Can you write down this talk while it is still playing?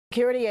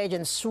Security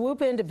agents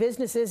swoop into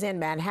businesses in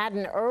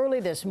Manhattan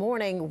early this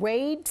morning.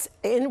 Raids,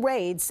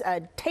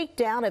 a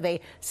takedown of a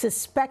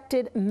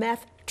suspected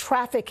meth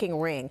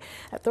trafficking ring.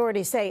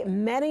 Authorities say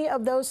many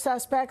of those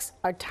suspects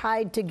are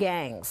tied to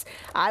gangs.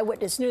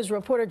 Eyewitness News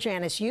reporter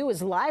Janice Yu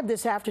is live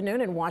this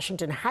afternoon in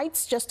Washington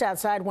Heights, just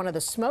outside one of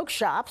the smoke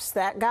shops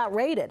that got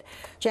raided.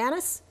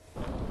 Janice?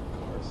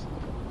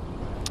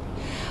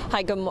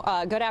 Hi,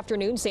 good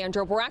afternoon,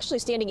 Sandra. We're actually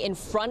standing in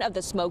front of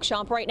the smoke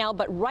shop right now,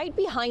 but right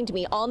behind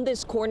me on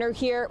this corner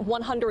here,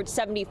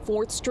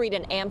 174th Street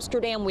in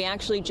Amsterdam, we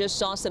actually just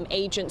saw some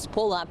agents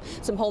pull up,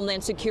 some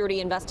Homeland Security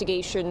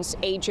investigations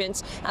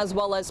agents, as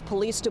well as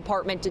police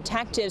department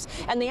detectives,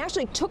 and they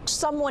actually took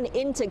someone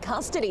into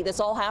custody. This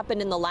all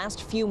happened in the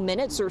last few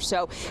minutes or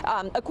so.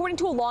 According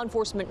to a law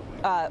enforcement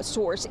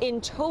source,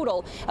 in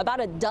total, about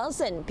a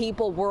dozen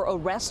people were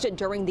arrested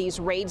during these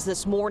raids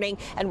this morning,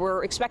 and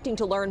we're expecting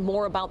to learn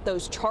more about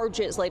those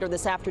charges later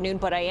this afternoon,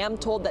 but I am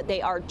told that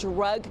they are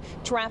drug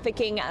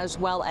trafficking as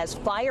well as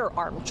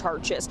firearm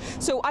charges.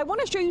 So I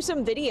want to show you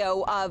some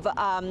video of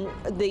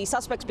the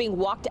suspects being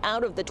walked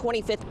out of the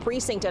 25th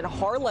precinct in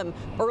Harlem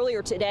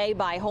earlier today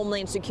by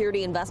Homeland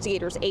Security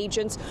investigators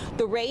agents.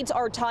 The raids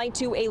are tied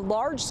to a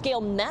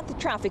large-scale meth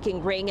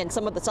trafficking ring, and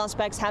some of the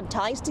suspects have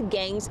ties to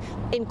gangs,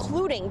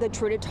 including the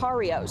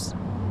Trinitarios.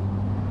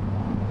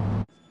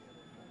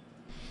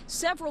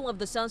 Several of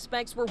the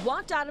suspects were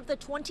walked out of the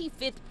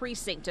 25th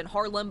precinct in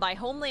Harlem by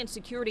Homeland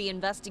Security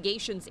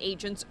investigations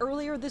agents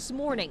earlier this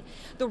morning.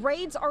 The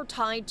raids are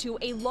tied to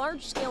a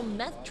large-scale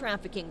meth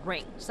trafficking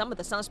ring. Some of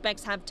the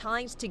suspects have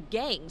ties to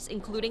gangs,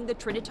 including the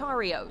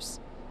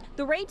Trinitarios.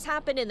 The raids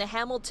happened in the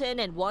Hamilton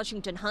and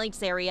Washington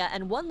Heights area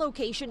and one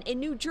location in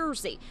New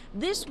Jersey.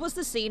 This was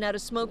the scene at a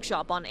smoke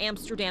shop on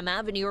Amsterdam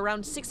Avenue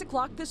around 6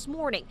 o'clock this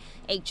morning.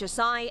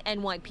 HSI,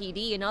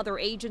 NYPD, and other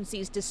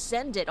agencies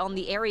descended on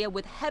the area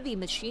with heavy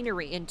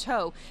machinery in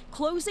tow,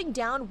 closing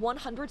down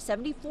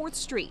 174th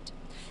Street.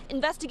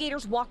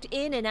 Investigators walked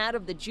in and out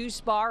of the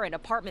juice bar and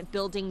apartment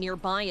building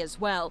nearby as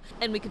well,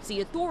 and we could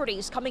see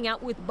authorities coming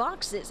out with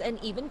boxes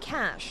and even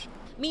cash.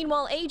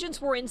 Meanwhile,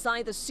 agents were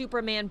inside the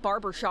Superman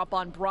barbershop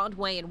on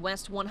Broadway and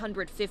West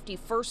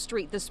 151st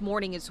Street this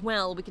morning as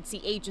well. We could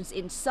see agents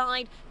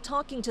inside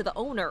talking to the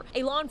owner.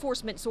 A law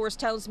enforcement source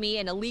tells me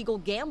an illegal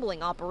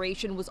gambling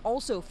operation was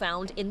also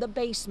found in the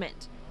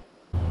basement.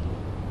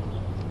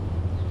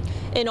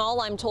 In all,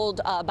 I'm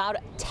told about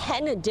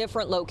 10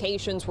 different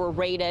locations were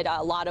raided,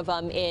 a lot of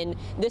them in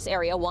this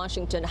area,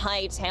 Washington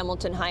Heights,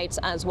 Hamilton Heights,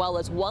 as well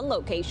as one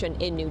location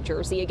in New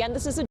Jersey. Again,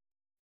 this is a